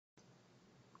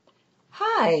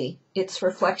Hi, it's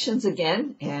Reflections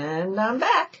again, and I'm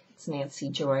back. It's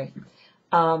NancyJoy.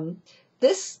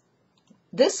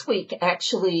 This week,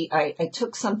 actually, I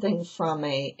took something from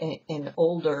an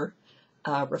older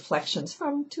Reflections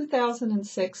from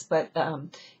 2006, but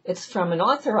it's from an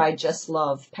author I just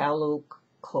love, Paulo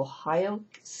Coelho,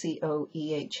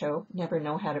 C-O-E-H-O. Never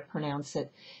know how to pronounce it.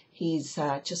 He's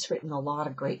just written a lot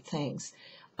of great things.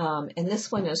 And this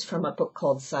one is from a book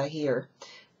called Zahir.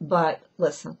 But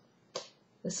listen.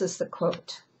 This is the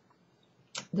quote.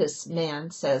 This man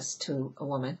says to a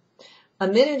woman, "A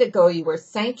minute ago you were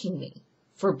thanking me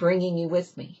for bringing you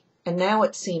with me, and now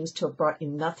it seems to have brought you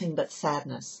nothing but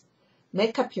sadness.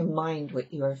 Make up your mind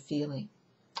what you are feeling."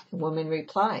 The woman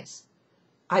replies,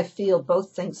 "I feel both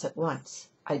things at once.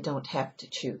 I don't have to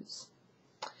choose."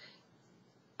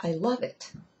 I love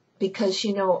it because,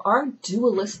 you know, our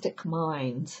dualistic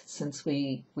minds, since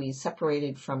we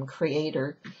separated from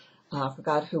Creator,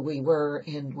 forgot who we were,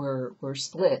 and we're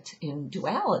split in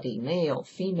duality, male,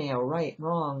 female, right,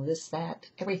 wrong, this, that,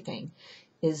 everything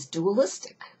is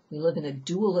dualistic. We live in a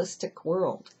dualistic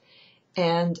world.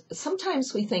 And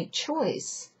sometimes we think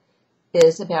choice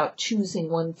is about choosing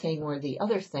one thing or the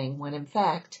other thing, when in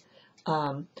fact,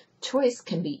 choice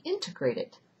can be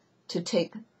integrated to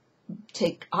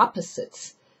take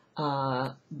opposites,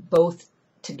 both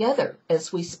together.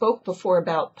 As we spoke before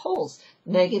about poles,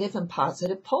 negative and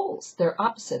positive poles, they're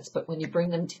opposites, but when you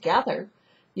bring them together,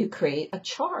 you create a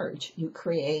charge, you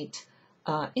create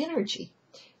energy.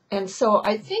 And so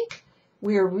I think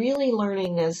we're really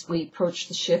learning, as we approach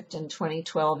the shift in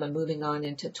 2012 and moving on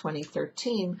into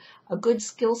 2013, a good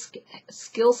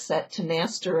skill set to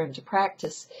master and to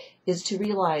practice is to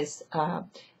realize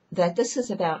that this is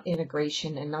about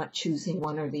integration and not choosing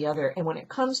one or the other. And when it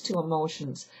comes to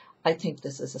emotions, I think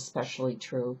this is especially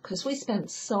true because we spend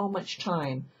so much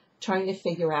time trying to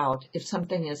figure out if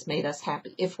something has made us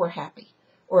happy, if we're happy,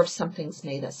 or if something's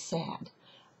made us sad.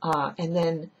 And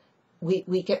then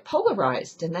we get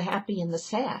polarized in the happy and the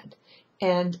sad.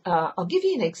 And I'll give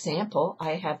you an example.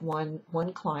 I have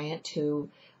one client who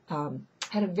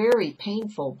had a very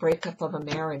painful breakup of a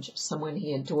marriage of someone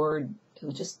he adored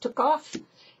who just took off.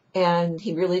 And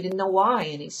he really didn't know why,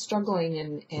 and he's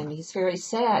struggling, and he's very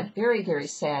sad, very, very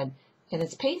sad, and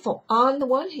it's painful on the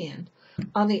one hand.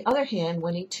 On the other hand,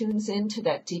 when he tunes into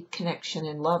that deep connection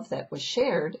and love that was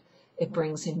shared, it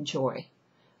brings him joy,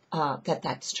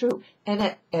 that's true.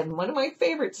 And one of my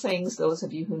favorite sayings, those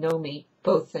of you who know me,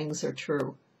 both things are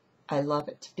true. I love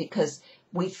it, because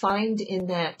we find in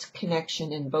that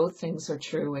connection, and both things are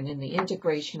true, and in the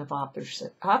integration of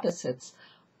opposites,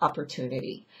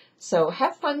 opportunity. So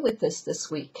have fun with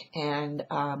this week, and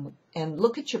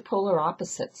look at your polar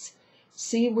opposites.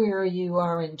 See where you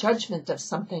are in judgment of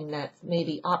something that may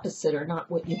be opposite or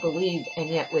not what you believe, and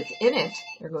yet within it,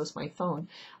 there goes my phone,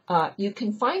 you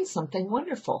can find something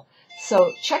wonderful.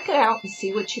 So check it out and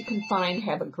see what you can find.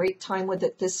 Have a great time with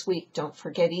it this week. Don't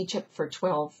forget Egypt for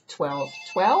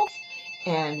 12-12-12,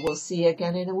 and we'll see you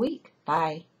again in a week.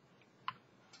 Bye.